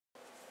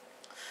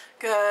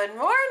Good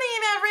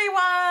morning,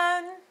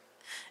 everyone.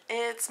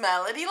 It's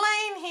Melody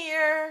Lane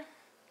here,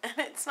 and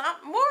it's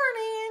not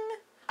morning.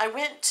 I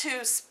went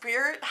to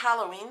Spirit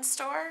Halloween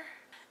store,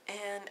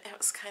 and it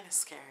was kind of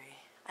scary.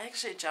 I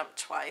actually jumped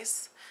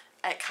twice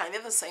at kind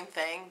of the same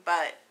thing,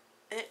 but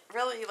it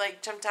really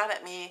jumped out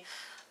at me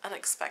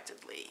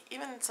unexpectedly.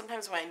 Even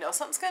sometimes when I know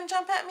something's gonna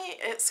jump at me,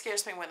 it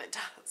scares me when it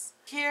does.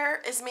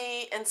 Here is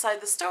me inside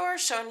the store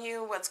showing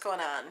you what's going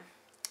on.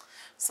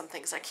 Some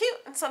things are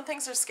cute and some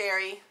things are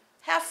scary.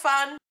 Have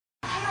fun.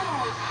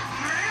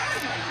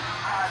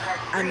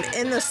 I'm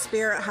in the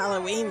Spirit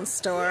Halloween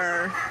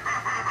store.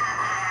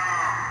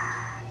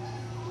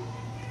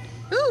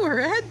 Ooh,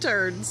 her head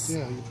turns.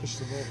 Yeah, you push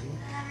the button.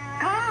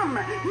 Come,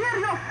 hear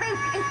your fate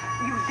if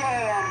you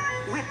dare.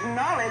 With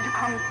knowledge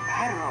comes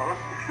peril,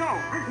 so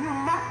you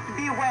must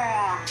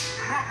beware.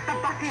 Press the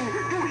button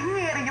to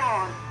hear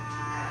your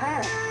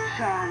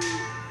fortune.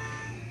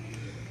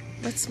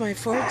 What's my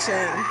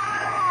fortune?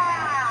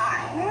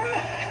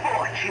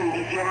 Misfortune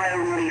is your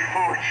only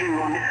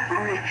fortune.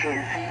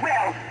 Riches,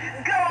 wealth,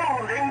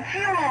 gold and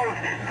jewels.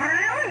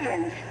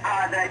 Brilliant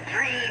are the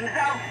dreams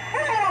of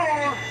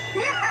fools.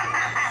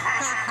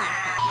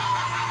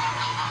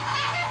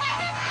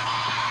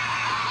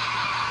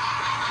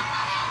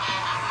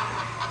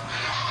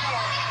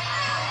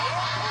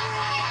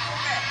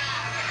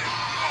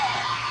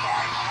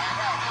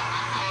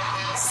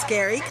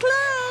 Scary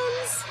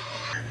clowns.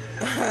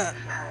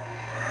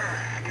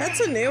 That's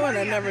a new one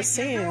I've never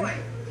seen.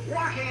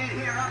 Walking in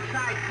here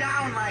upside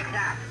down like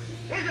that.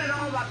 Isn't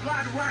all the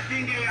blood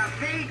rushing to your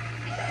feet?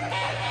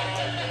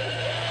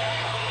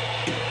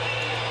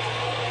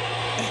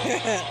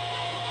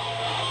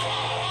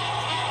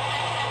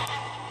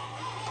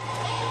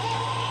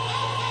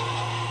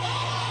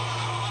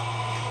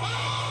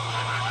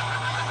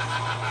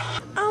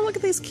 Oh, look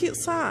at these cute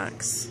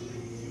socks.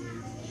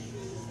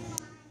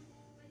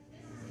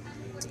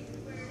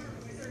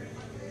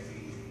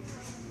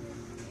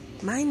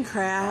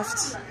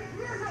 Minecraft.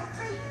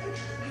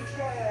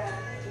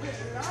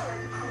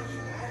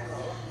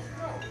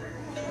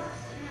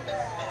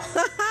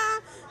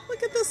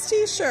 Look at this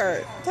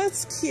t-shirt.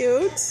 That's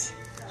cute. Or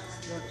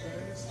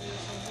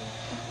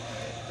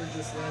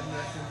just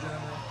redneck in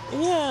general.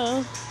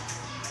 Yeah.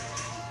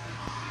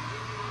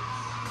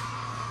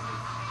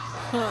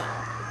 Huh.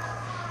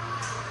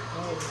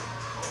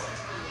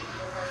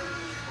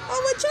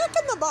 Oh, a Jack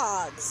in the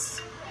Box.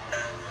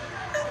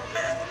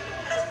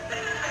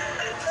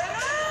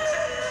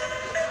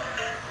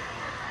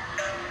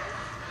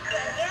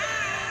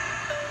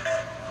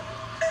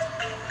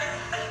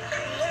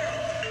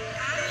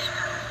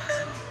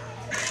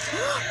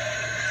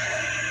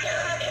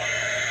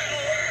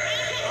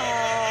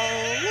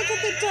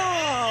 The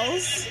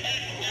dolls.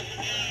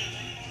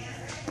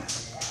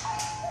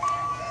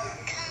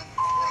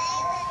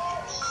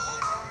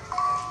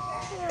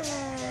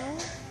 Aww.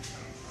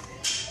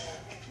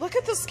 Look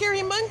at the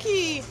scary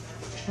monkey.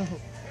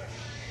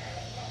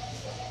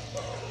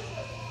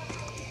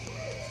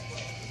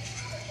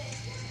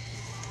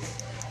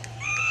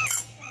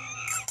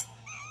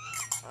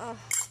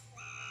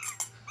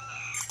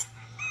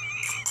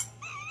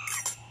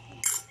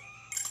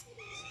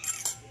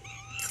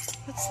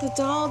 What's the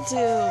doll do?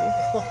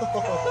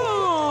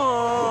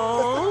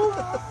 Oh,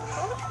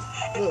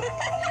 look,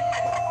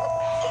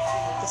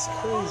 that's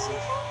crazy.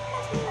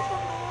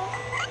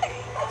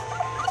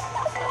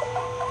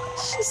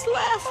 She's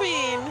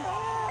laughing.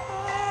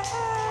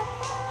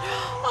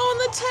 Oh, and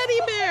the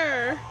teddy bear.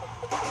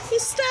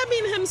 He's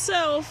stabbing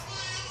himself.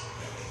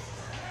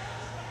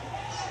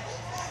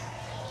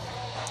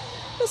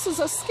 This is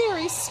a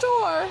scary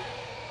store.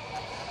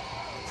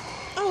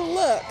 Oh,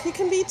 look, he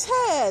can be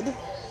Ted.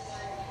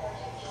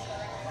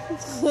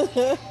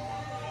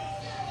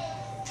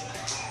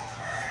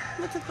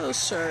 Look at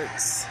those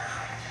shirts.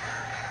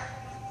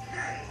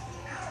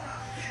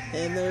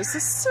 And there's the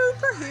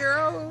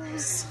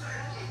superheroes.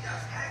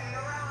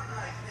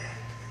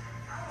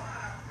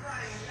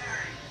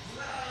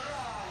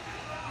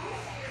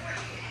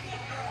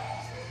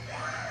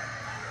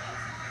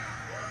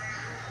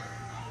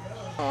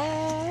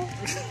 Oh,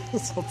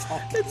 it's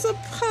a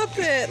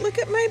puppet. Look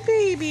at my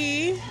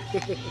baby.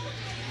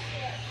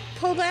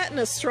 Pull that in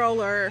a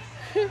stroller.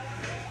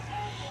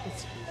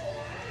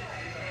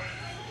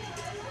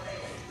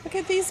 Look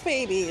at these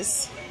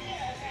babies.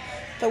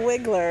 The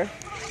Wiggler.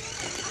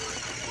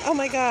 Oh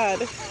my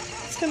god.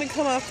 It's gonna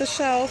come off the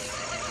shelf.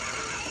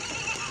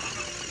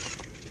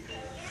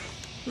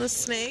 The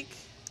snake.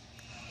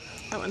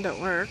 That one don't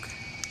work.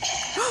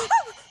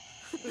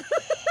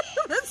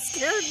 That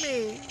scared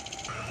me.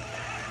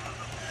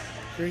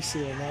 Gracie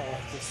will not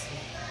like this thing.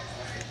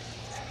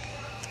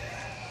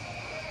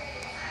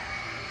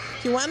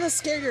 If you want to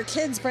scare your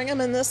kids, bring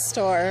them in this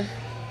store.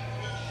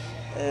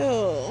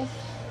 Ew.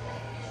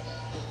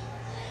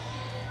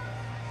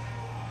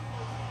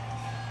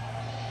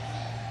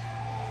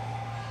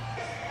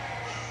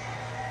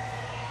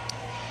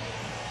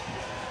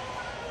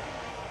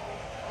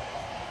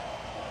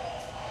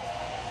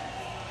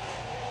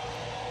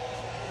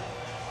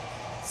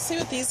 See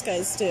what these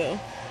guys do.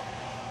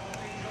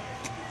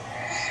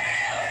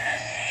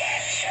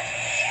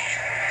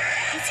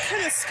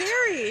 kind of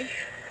scary.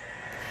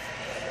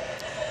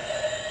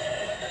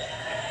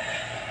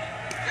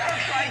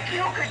 Looks like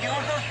you could use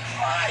a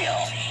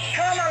smile.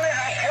 Come a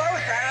little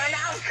closer and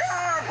I'll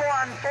carve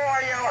one for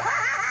you.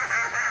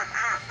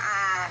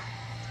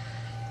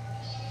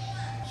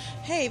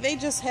 Hey, they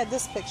just had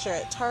this picture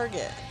at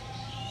Target.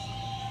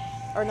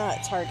 Or not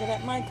at Target,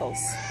 at Michael's.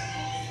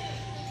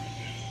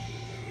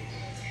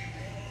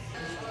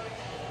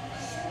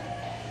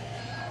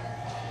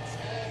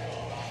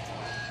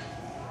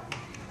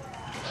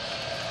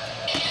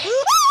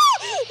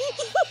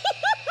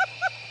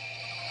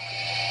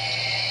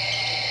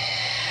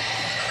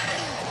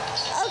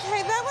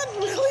 Okay, that one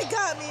really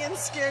got me and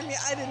scared me.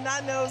 I did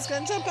not know it was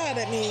going to jump out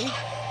at me.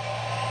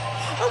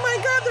 Oh my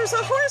God, there's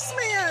a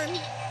horseman!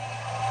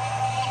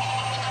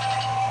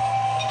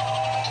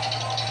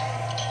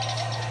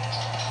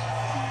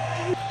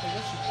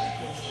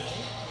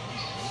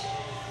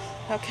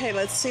 Okay,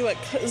 let's see what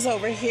is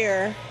over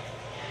here.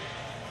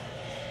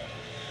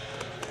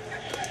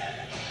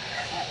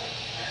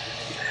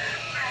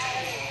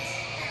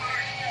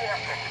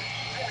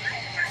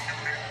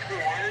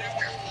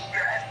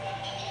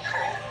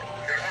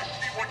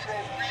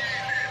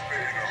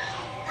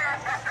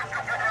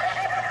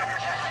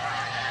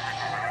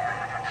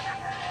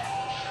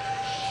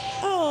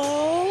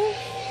 Oh,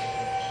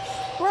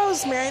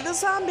 Rosemary the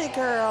zombie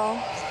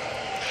girl.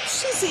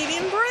 She's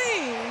eating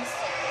brains.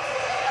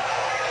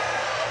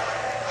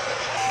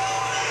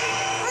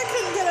 I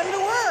couldn't get him to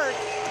work.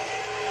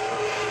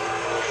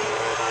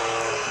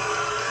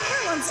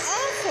 That one's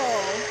awful.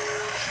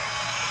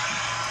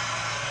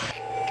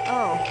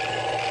 Oh.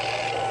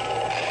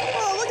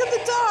 Oh, look at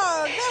the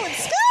dog. That one's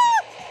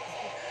stop!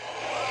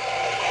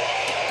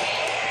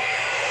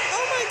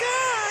 Oh my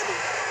God.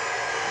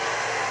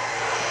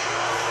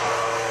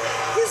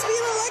 He's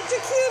being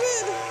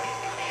electrocuted.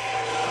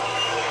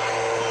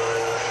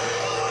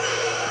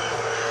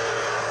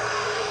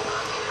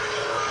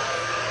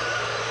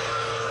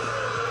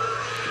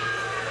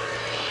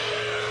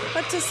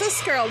 What does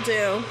this girl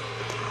do?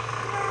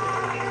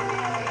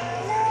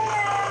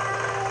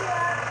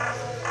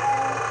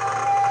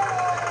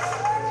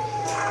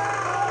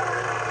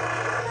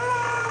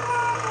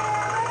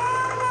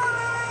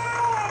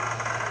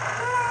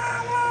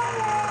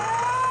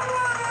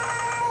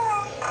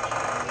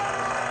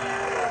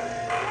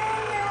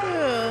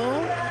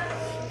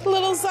 Ooh,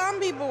 little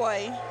zombie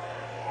boy.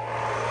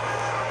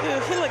 Ooh,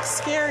 he looks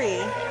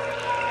scary.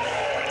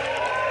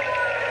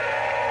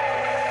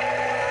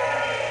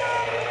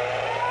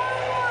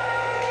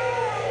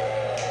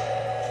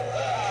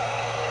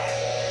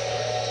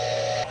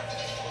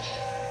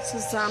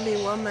 It's a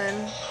zombie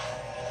woman.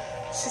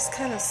 She's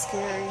kind of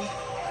scary.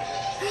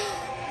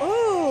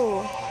 Ooh,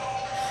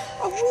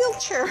 a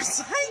wheelchair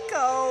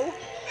psycho.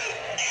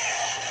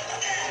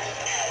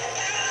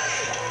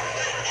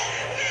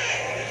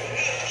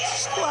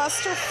 She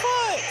lost her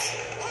foot.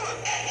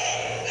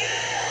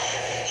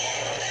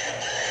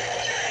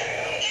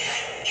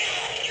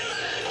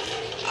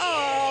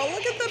 Oh,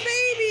 look at the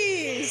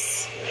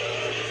babies.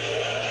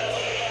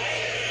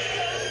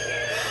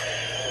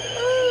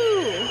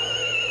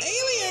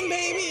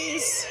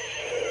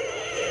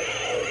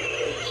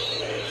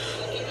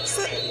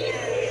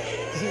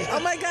 Oh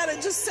my God,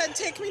 it just said,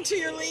 take me to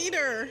your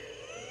leader.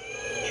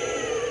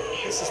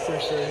 This is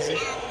pretty crazy.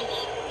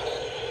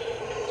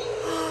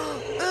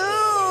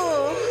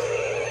 Oh.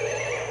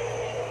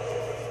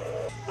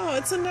 Oh,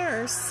 it's a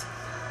nurse.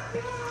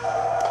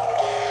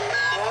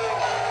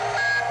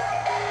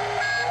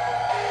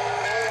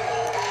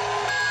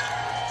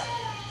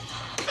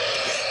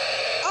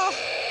 Oh,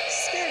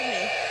 scared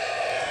me.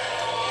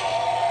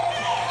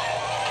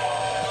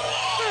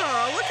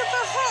 Oh, look at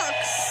the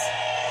hooks.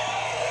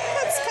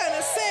 That's kind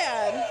of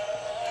sad.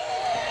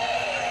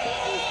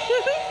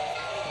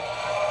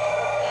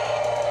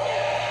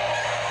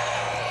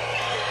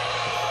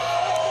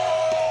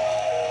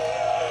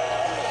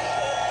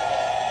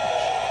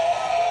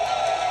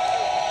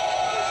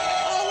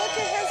 Oh, look,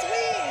 it has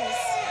wings.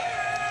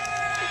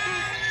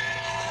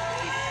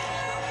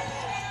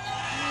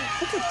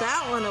 Look at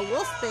that one, a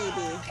wolf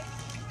baby.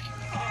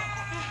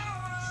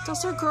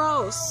 Those are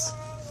gross.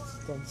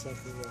 Thumbs up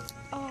for that.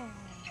 Oh.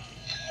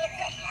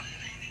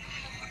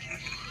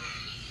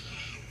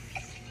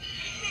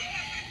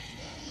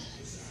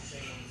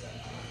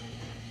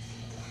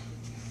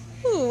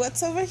 Ooh,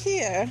 what's over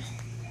here?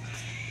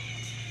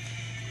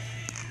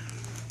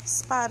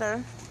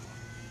 Spider.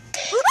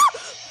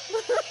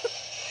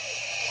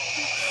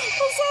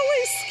 Those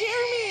always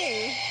scare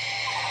me.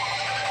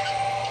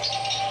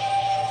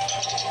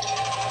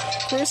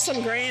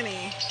 Gruesome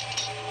Granny.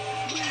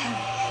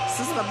 This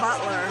is the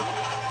butler.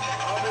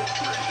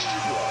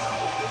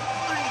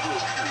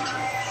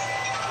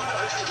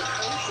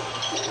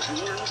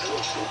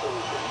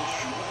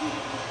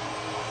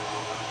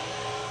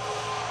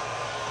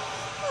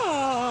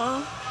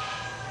 Aww.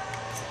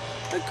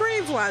 The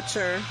grave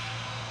watcher.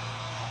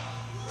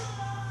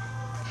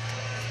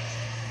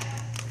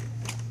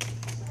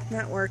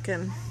 Not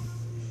working.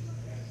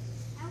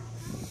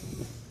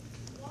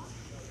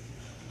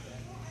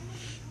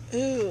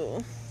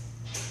 Ooh.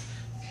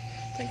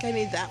 Think I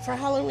need that for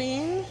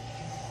Halloween?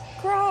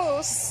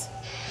 Gross.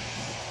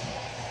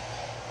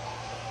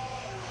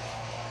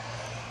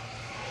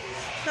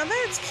 Now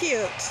that's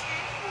cute.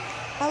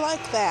 I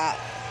like that.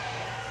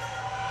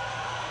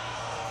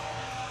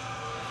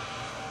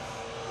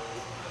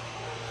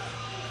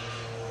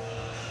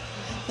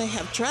 They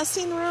have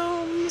dressing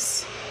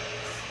rooms.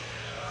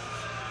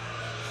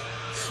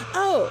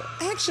 Oh,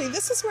 actually,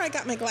 this is where I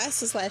got my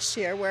glasses last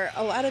year, where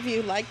a lot of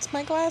you liked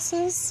my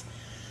glasses.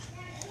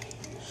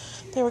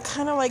 They were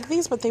kind of like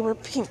these, but they were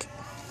pink.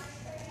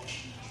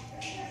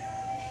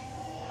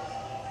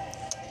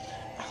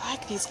 I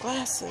like these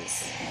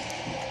glasses.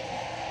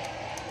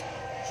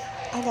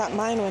 I got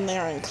mine when they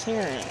were on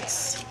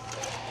clearance.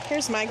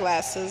 Here's my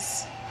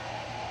glasses.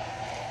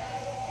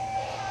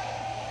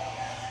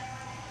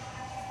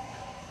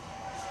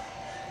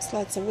 There's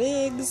lots of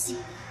wigs.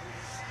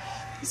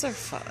 These are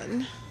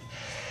fun.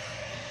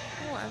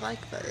 Oh, I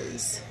like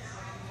those.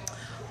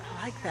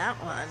 I like that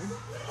one.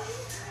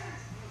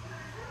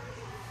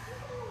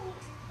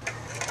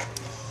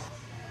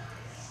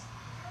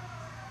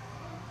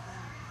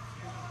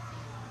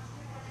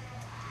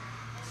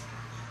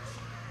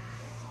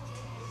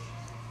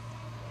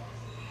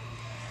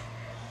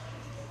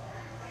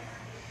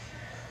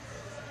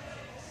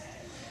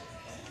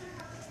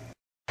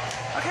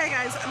 Okay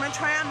guys, I'm gonna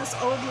try on this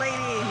old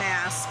lady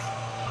mask.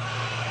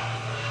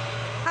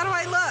 How do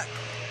I look?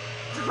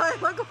 Do I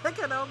look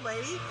like an old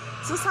lady?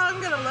 Is this how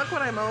I'm gonna look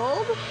when I'm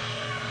old?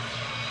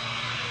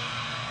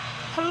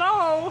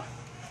 Hello?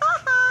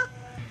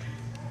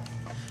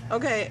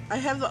 Okay, I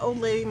have the old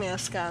lady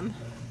mask on.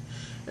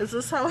 Is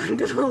this how I'm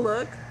gonna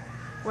look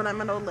when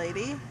I'm an old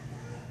lady?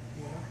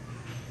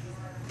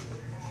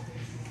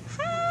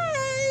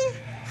 Hi!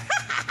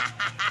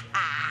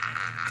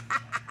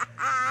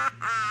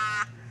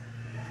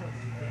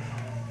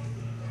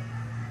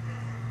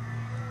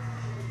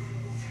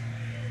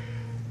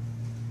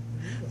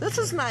 This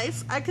is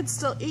nice. I could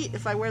still eat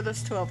if I wear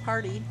this to a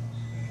party.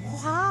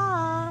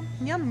 Wow.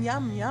 Yum,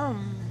 yum,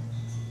 yum.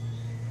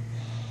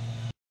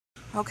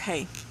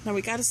 Okay, now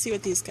we gotta see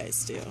what these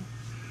guys do.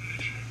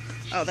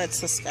 Oh, that's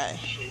this guy.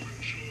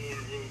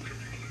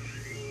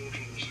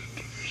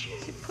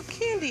 You put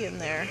candy in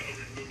there.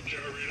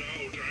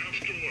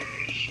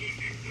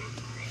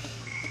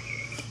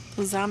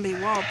 The zombie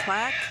wall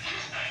plaque.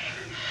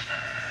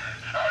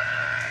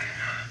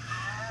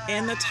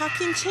 And the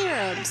talking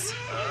cherubs.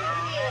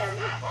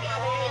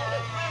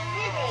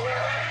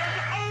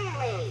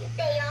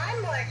 They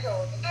are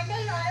mortals, and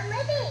they are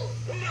living.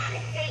 Not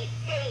if they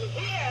stay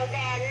here,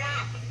 they're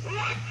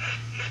not.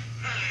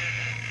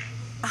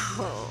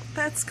 Oh,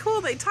 that's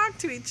cool. They talk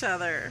to each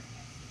other.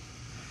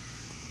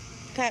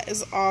 That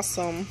is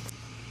awesome.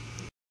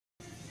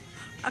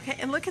 Okay,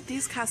 and look at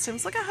these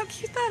costumes. Look at how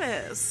cute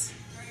that is.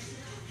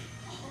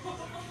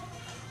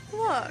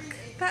 Look,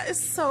 that is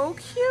so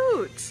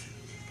cute.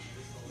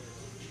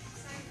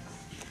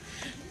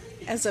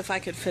 As if I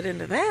could fit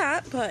into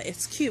that, but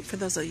it's cute for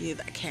those of you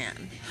that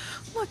can.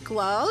 Look,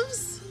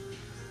 gloves.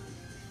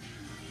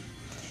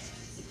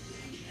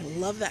 I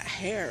love that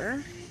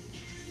hair.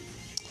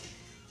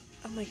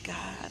 Oh my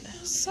god,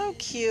 so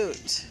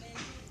cute.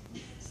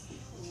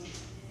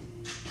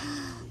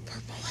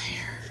 Purple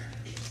hair.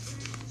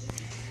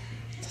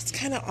 That's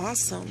kind of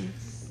awesome.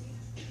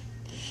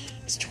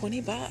 It's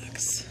 20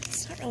 bucks.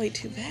 It's not really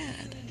too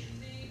bad.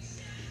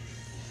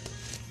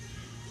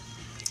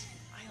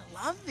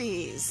 I love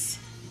these.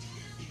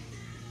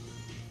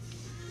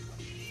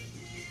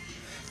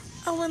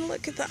 Oh, and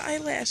look at the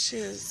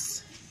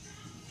eyelashes.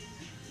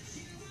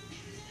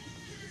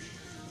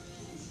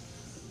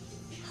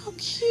 How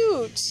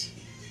cute.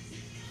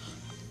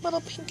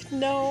 Little pink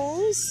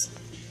nose.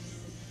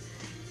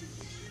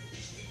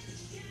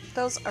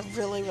 Those are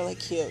really, really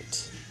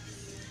cute.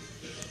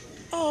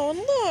 Oh, and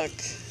look.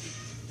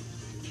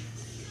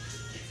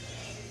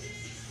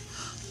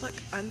 Look,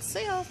 on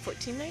sale,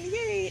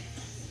 $14.98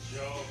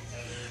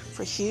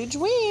 for huge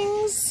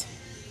wings.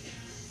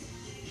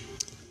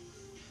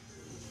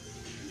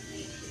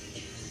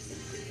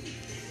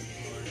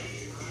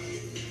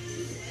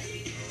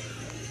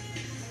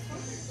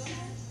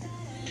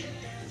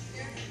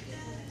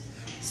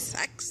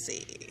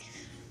 Sexy.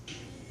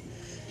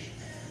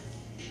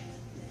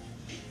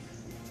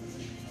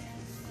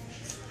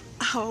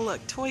 Oh,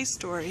 look, Toy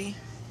Story.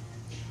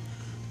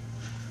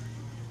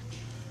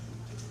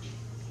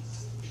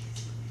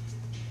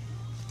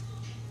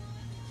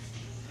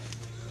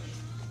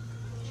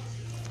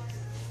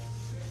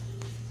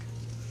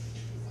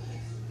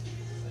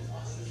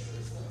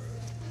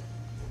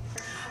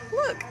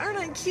 Look, aren't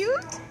I cute?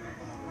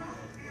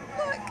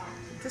 Look,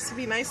 this would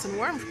be nice and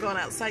warm for going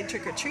outside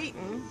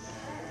trick-or-treating.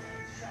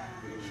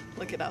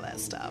 Look at all that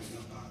stuff.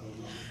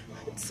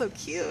 It's so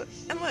cute.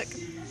 And look,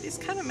 these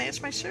kind of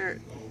match my shirt.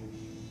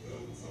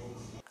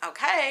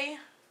 Okay,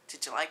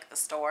 did you like the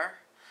store?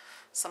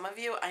 Some of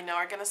you I know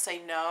are going to say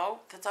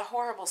no, that's a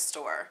horrible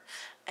store.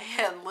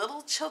 And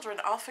little children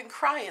often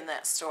cry in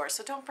that store,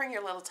 so don't bring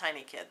your little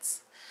tiny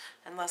kids.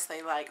 Unless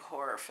they like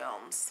horror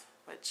films,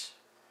 which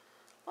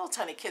Little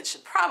tiny kids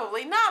should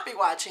probably not be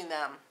watching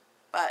them.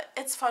 But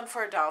it's fun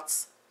for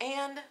adults.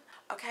 And,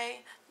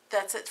 okay,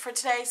 that's it for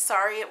today.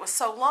 Sorry it was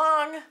so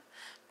long,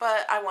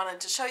 but I wanted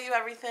to show you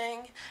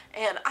everything.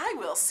 And I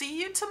will see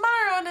you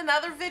tomorrow in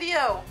another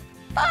video.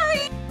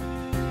 Bye!